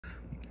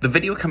The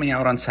video coming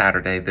out on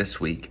Saturday this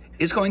week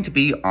is going to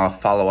be a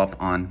follow-up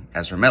on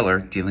Ezra Miller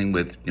dealing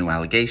with new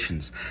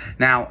allegations.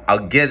 Now,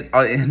 I'll get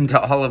into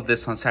all of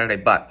this on Saturday,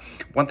 but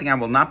one thing I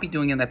will not be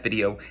doing in that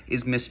video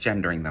is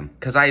misgendering them,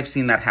 because I have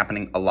seen that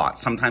happening a lot,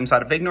 sometimes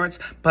out of ignorance,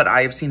 but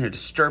I have seen a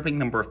disturbing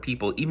number of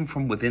people, even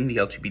from within the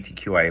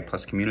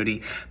LGBTQIA+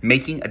 community,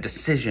 making a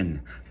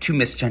decision to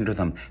misgender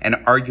them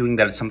and arguing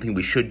that it's something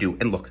we should do.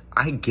 And look,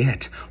 I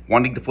get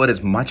wanting to put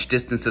as much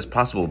distance as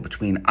possible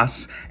between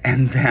us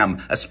and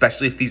them,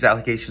 especially if these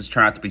allegations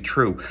turn out to be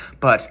true,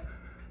 but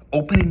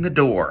opening the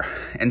door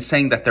and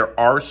saying that there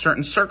are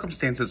certain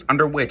circumstances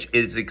under which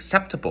it is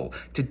acceptable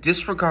to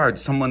disregard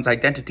someone's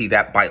identity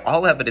that, by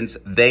all evidence,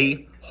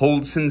 they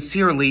hold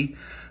sincerely.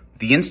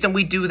 The instant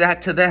we do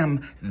that to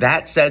them,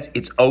 that says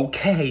it's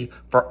okay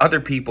for other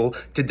people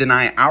to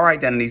deny our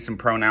identities and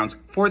pronouns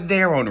for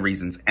their own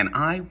reasons, and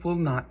I will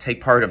not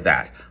take part of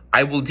that.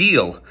 I will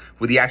deal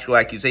with the actual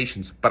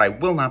accusations, but I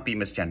will not be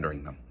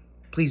misgendering them.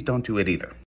 Please don't do it either.